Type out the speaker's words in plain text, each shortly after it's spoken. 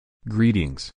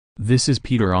Greetings, this is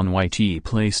Peter on YT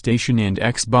PlayStation and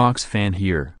Xbox fan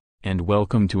here, and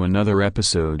welcome to another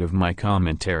episode of my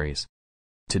commentaries.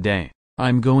 Today,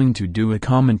 I'm going to do a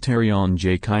commentary on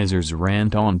Kizer's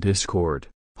rant on Discord.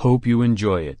 Hope you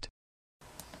enjoy it.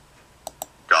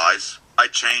 Guys, I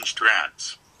changed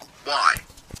rants. Why?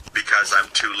 Because I'm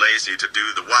too lazy to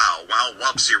do the wow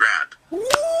whoopsie rant.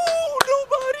 Ooh,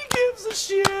 nobody gives a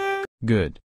shit.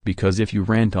 Good, because if you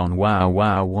rant on wow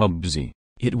whoopsie,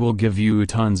 it will give you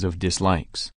tons of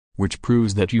dislikes, which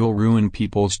proves that you'll ruin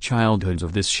people's childhoods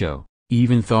of this show.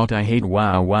 Even thought I hate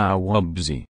wow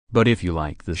whoopsie, but if you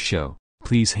like the show,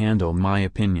 please handle my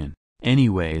opinion.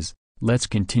 Anyways, let's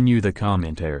continue the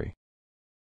commentary.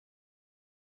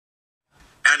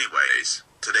 Anyways,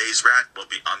 today's rant will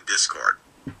be on Discord.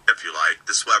 If you like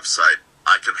this website,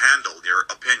 I can handle your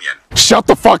opinion. Shut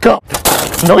the fuck up.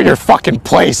 Know your fucking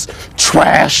place,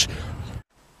 trash.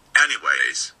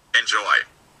 Anyways, enjoy.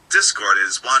 Discord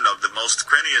is one of the most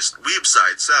cringiest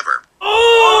websites ever.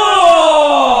 Oh!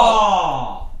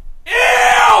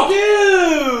 Ew!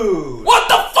 Dude! What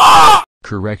the fuck?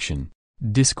 Correction,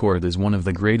 Discord is one of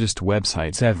the greatest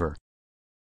websites ever.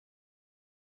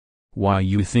 Why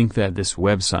you think that this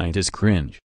website is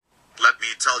cringe? Let me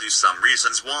tell you some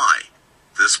reasons why.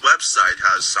 This website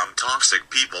has some toxic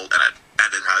people in it,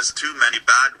 and it has too many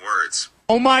bad words.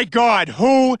 Oh my god,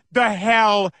 who the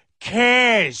hell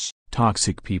cares?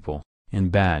 Toxic people,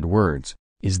 and bad words.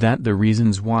 Is that the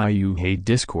reasons why you hate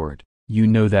Discord? You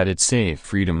know that it's safe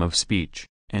freedom of speech,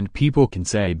 and people can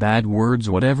say bad words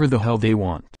whatever the hell they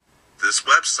want. This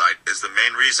website is the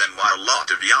main reason why a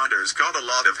lot of yonders got a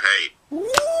lot of hate.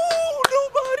 Ooh,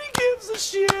 nobody gives a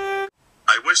shit.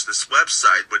 I wish this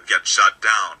website would get shut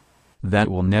down. That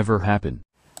will never happen.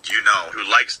 Do you know who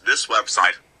likes this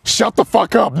website? Shut the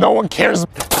fuck up, no one cares.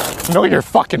 Know your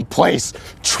fucking place,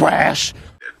 trash.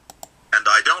 And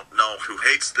I don't know who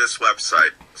hates this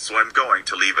website, so I'm going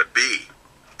to leave it be.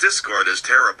 Discord is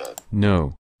terrible.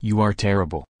 No, you are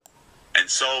terrible. And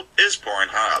so is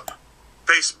Pornhub.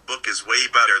 Facebook is way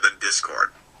better than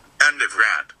Discord. End of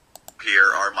rant. Here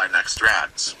are my next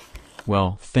rants.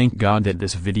 Well, thank God that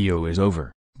this video is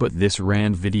over, but this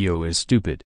rant video is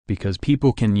stupid, because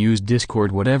people can use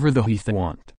Discord whatever the heath they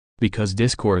want, because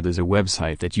Discord is a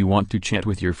website that you want to chat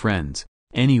with your friends.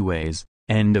 Anyways,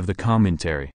 end of the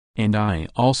commentary, and I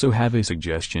also have a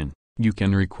suggestion. You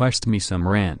can request me some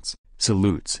rants,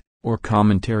 salutes, or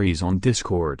commentaries on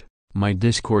Discord. My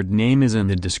Discord name is in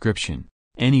the description.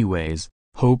 Anyways,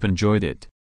 hope enjoyed it.